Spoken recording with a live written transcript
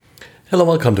Hello,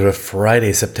 welcome to the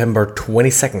Friday, September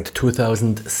 22nd,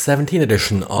 2017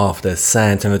 edition of the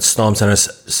SANS and Storm Center's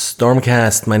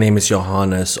StormCast. My name is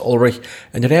Johannes Ulrich,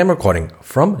 and today I'm recording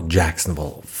from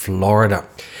Jacksonville, Florida.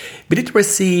 We did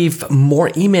receive more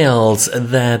emails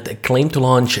that claim to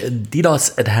launch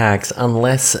DDoS attacks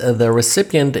unless the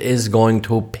recipient is going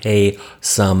to pay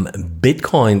some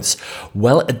bitcoins.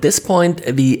 Well, at this point,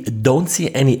 we don't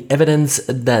see any evidence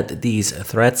that these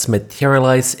threats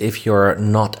materialize if you're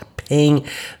not paying.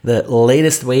 The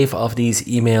latest wave of these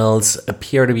emails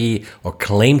appear to be or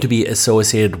claim to be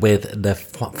associated with the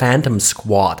Phantom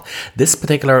Squad. This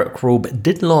particular group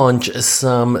did launch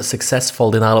some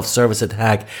successful denial of service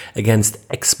attack against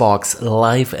Xbox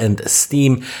Live and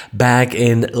Steam back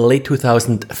in late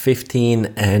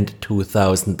 2015 and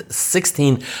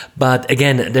 2016. But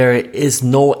again, there is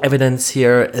no evidence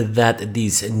here that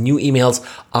these new emails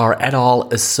are at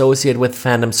all associated with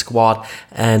Phantom Squad,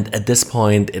 and at this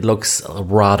point it looks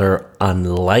rather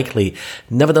unlikely.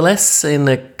 Nevertheless, in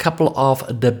a couple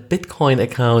of the Bitcoin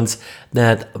accounts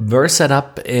that were set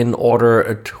up in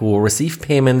order to receive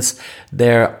payments,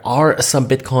 there are some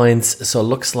Bitcoins, so it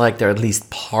looks like they're at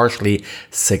least partially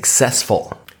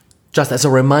successful. Just as a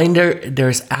reminder,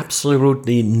 there's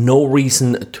absolutely no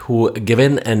reason to give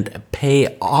in and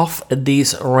pay off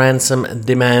these ransom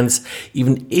demands.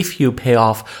 Even if you pay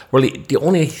off, really the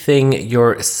only thing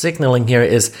you're signaling here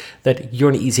is that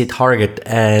you're an easy target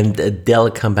and they'll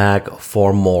come back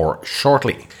for more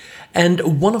shortly.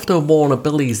 And one of the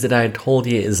vulnerabilities that I told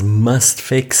you is must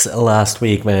fix last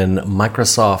week when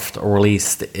Microsoft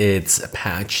released its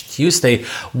patch Tuesday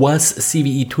was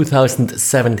CVE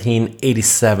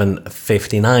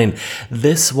 2017-8759.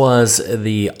 This was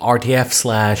the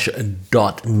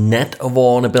RTF/.NET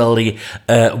vulnerability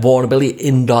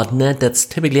in .NET that's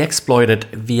typically exploited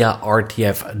via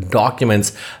RTF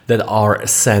documents that are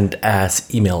sent as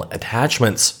email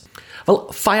attachments. Well,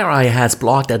 FireEye has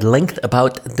blogged at length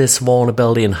about this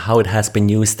vulnerability and how it has been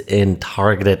used in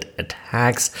targeted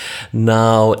attacks.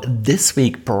 Now, this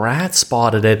week, Brad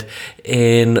spotted it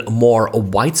in more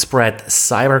widespread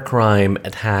cybercrime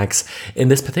attacks. In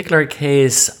this particular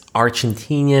case,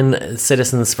 Argentinian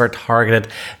citizens were targeted.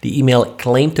 The email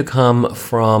claimed to come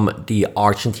from the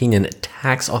Argentinian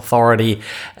tax authority,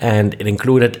 and it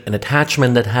included an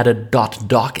attachment that had a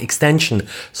 .doc extension.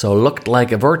 So it looked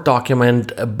like a Word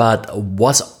document, but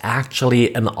was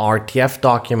actually an RTF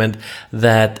document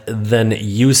that then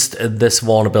used this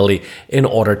vulnerability in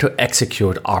order to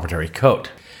execute arbitrary code.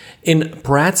 In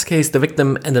Brad's case, the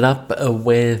victim ended up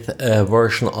with a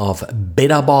version of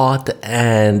BetaBot,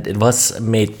 and it was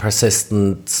made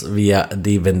persistent via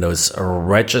the Windows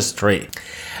registry.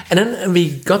 And then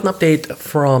we got an update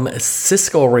from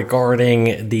Cisco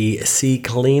regarding the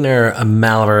CCleaner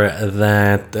malware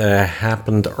that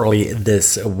happened early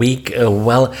this week.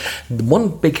 Well, one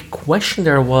big question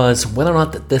there was whether or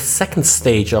not the second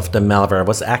stage of the malware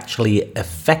was actually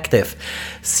effective.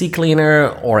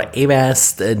 CCleaner or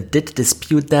Avast did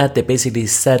dispute that. They basically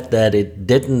said that it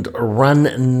didn't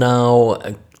run now.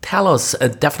 Talos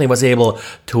definitely was able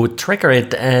to trigger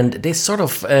it, and they sort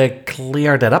of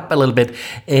cleared that up a little bit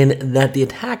in that the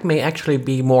attack may actually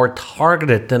be more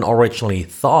targeted than originally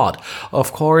thought.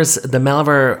 Of course, the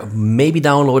malware may be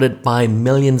downloaded by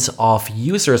millions of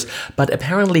users, but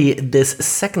apparently this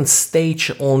second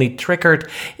stage only triggered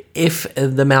if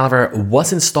the malware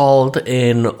was installed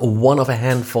in one of a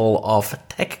handful of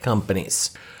tech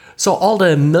companies. So all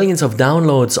the millions of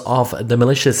downloads of the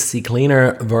malicious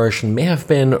CCleaner version may have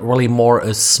been really more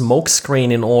a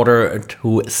smokescreen in order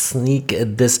to sneak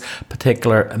this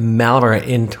particular malware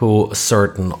into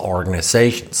certain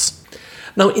organizations.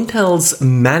 Now, Intel's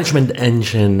management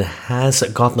engine has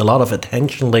gotten a lot of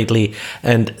attention lately,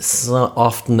 and so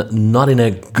often not in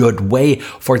a good way,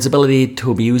 for its ability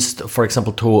to be used, for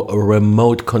example, to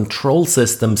remote control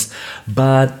systems.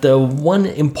 But one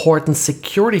important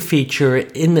security feature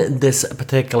in this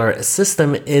particular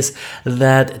system is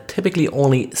that typically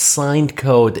only signed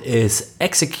code is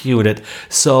executed.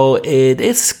 So it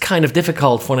is kind of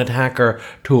difficult for an attacker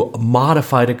to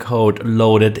modify the code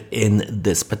loaded in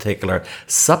this particular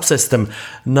subsystem.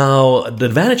 Now, the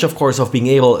advantage, of course, of being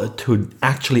able to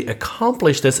actually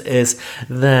accomplish this is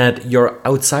that you're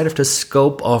outside of the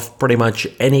scope of pretty much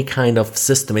any kind of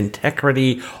system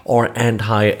integrity or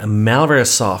anti-malware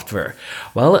software.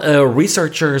 Well,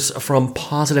 researchers from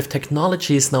Positive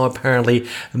Technologies now apparently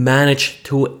managed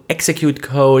to execute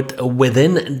code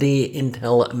within the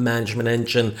Intel management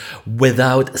engine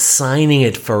without signing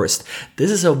it first. This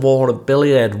is a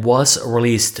vulnerability that was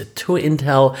released to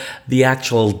Intel. The actual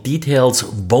actual details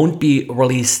won't be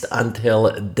released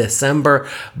until December,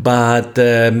 but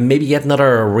maybe yet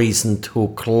another reason to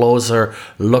closer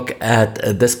look at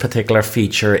this particular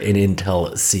feature in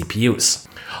Intel CPUs.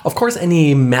 Of course,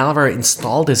 any malware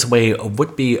installed this way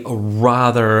would be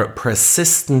rather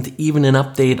persistent. Even an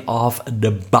update of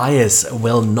the BIOS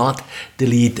will not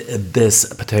delete this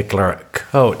particular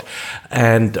code.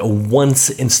 And once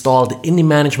installed in the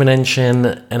management engine,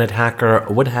 an attacker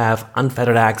would have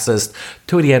unfettered access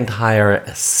to the entire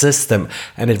system,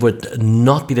 and it would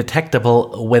not be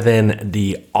detectable within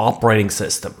the operating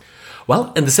system.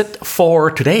 Well, and that's it for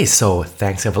today. So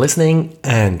thanks for listening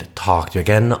and talk to you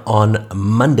again on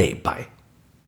Monday. Bye.